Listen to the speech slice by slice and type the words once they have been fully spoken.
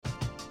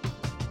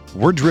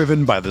We're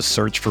driven by the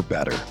search for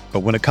better. But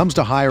when it comes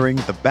to hiring,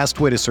 the best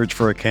way to search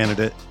for a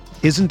candidate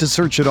isn't to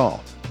search at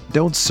all.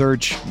 Don't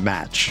search,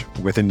 match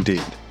with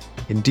Indeed.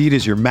 Indeed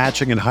is your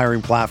matching and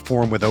hiring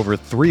platform with over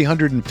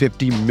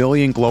 350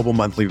 million global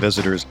monthly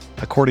visitors,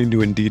 according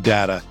to Indeed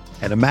data,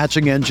 and a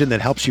matching engine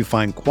that helps you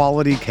find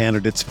quality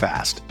candidates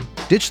fast.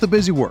 Ditch the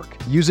busy work.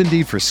 Use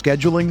Indeed for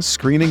scheduling,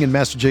 screening, and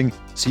messaging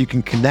so you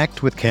can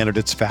connect with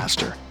candidates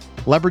faster.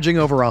 Leveraging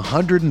over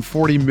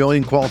 140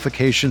 million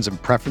qualifications and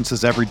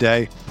preferences every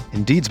day,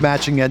 Indeed's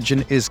matching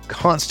engine is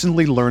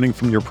constantly learning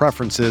from your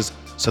preferences,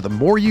 so the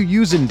more you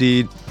use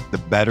Indeed, the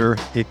better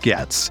it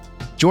gets.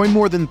 Join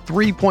more than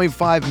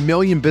 3.5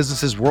 million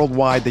businesses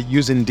worldwide that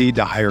use Indeed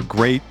to hire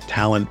great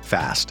talent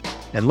fast.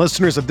 And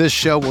listeners of this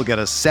show will get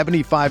a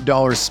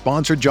 $75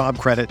 sponsored job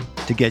credit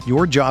to get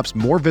your jobs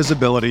more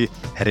visibility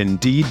at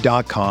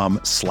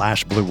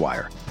Indeed.com/Blue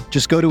Wire.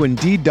 Just go to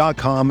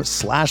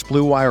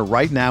Indeed.com/Blue Wire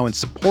right now and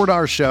support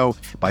our show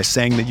by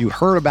saying that you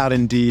heard about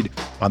Indeed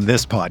on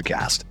this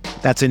podcast.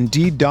 That's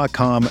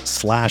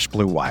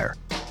Indeed.com/Blue Wire.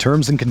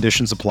 Terms and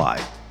conditions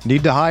apply.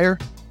 Need to hire?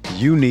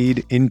 You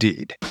need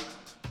Indeed.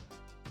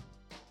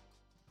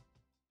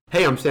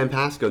 Hey, I'm Sam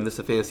Pasco, and this is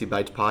the Fantasy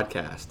Bites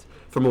podcast.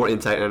 For more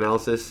insight and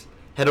analysis,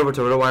 head over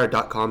to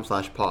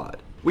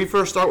rotowire.com/pod. We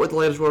first start with the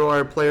latest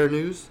RotoWire player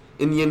news.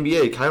 In the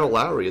NBA, Kyle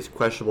Lowry is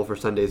questionable for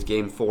Sunday's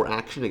Game 4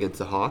 action against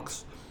the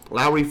Hawks.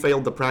 Lowry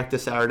failed to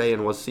practice Saturday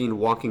and was seen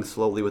walking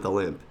slowly with a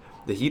limp.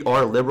 The Heat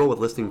are liberal with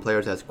listing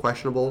players as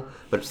questionable,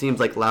 but it seems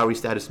like Lowry's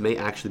status may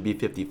actually be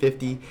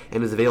 50-50,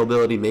 and his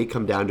availability may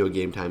come down to a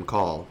game-time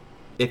call.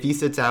 If he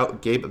sits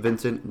out, Gabe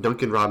Vincent,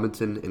 Duncan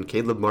Robinson, and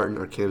Caleb Martin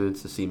are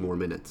candidates to see more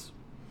minutes.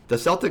 The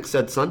Celtics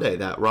said Sunday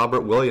that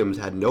Robert Williams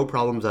had no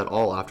problems at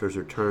all after his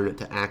return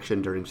to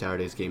action during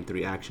Saturday's Game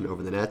 3 action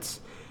over the Nets.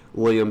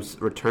 Williams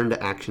returned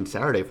to action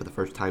Saturday for the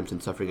first time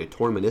since suffering a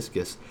torn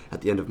meniscus at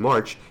the end of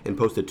March and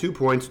posted 2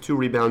 points, 2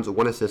 rebounds,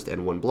 1 assist,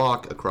 and 1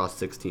 block across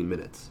 16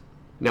 minutes.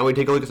 Now we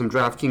take a look at some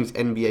DraftKings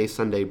NBA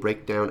Sunday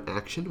breakdown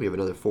action. We have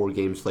another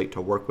 4-game slate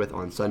to work with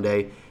on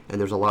Sunday, and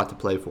there's a lot to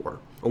play for.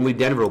 Only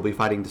Denver will be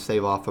fighting to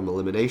save off from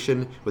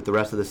elimination, with the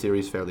rest of the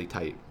series fairly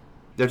tight.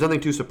 There's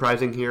nothing too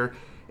surprising here,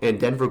 and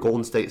Denver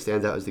Golden State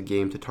stands out as the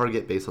game to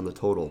target based on the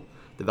total.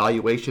 The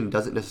valuation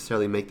doesn't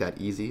necessarily make that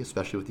easy,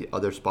 especially with the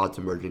other spots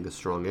emerging as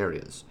strong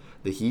areas.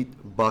 The Heat,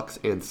 Bucks,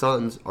 and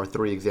Suns are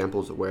 3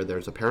 examples where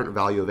there's apparent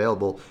value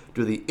available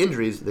due to the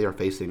injuries they are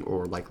facing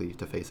or likely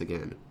to face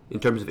again.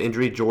 In terms of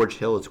injury, George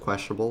Hill is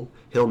questionable.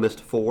 Hill missed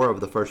 4 of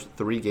the first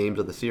 3 games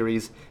of the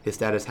series. His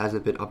status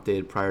hasn't been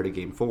updated prior to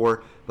Game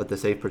 4, but the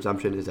safe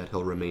presumption is that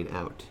he'll remain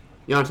out.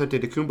 Giannis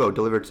Antetokounmpo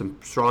delivered some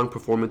strong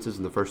performances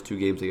in the first 2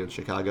 games against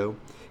Chicago.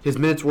 His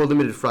minutes were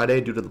limited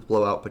Friday due to the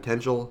blowout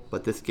potential,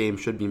 but this game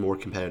should be more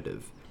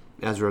competitive.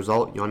 As a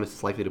result, Giannis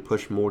is likely to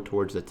push more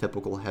towards the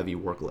typical heavy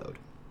workload.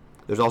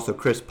 There's also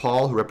Chris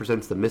Paul, who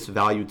represents the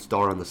misvalued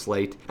star on the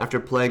slate. After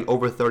playing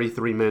over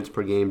 33 minutes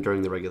per game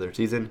during the regular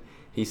season,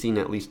 he's seen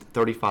at least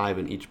 35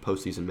 in each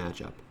postseason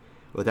matchup.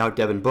 Without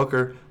Devin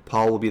Booker,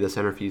 Paul will be the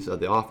centerpiece of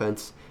the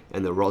offense,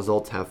 and the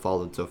results have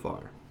followed so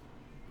far.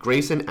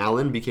 Grayson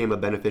Allen became a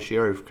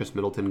beneficiary of Chris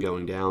Middleton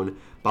going down.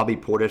 Bobby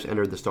Portis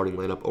entered the starting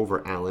lineup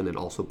over Allen and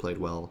also played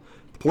well.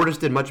 Portis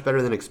did much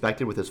better than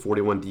expected with his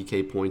 41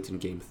 DK points in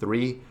Game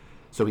 3,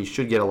 so he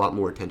should get a lot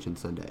more attention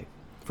Sunday.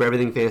 For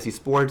everything fantasy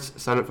sports,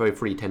 sign up for a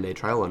free 10-day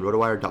trial on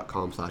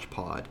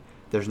rotowire.com/pod.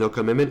 There's no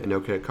commitment and no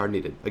credit card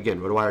needed. Again,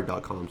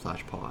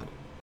 rotowire.com/pod.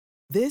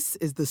 This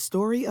is the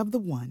story of the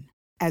one.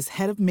 As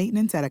head of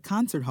maintenance at a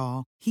concert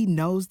hall, he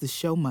knows the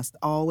show must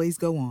always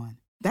go on.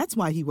 That's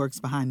why he works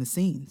behind the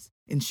scenes,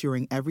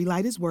 ensuring every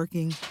light is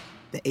working,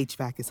 the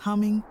HVAC is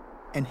humming,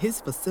 and his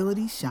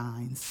facility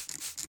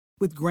shines.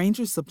 With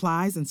Grainger's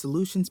supplies and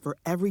solutions for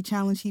every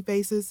challenge he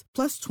faces,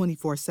 plus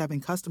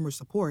 24/7 customer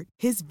support,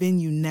 his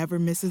venue never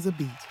misses a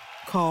beat.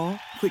 Call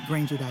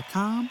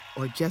quickgrainger.com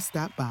or just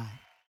stop by.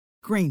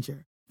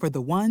 Grainger, for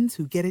the ones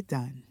who get it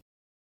done.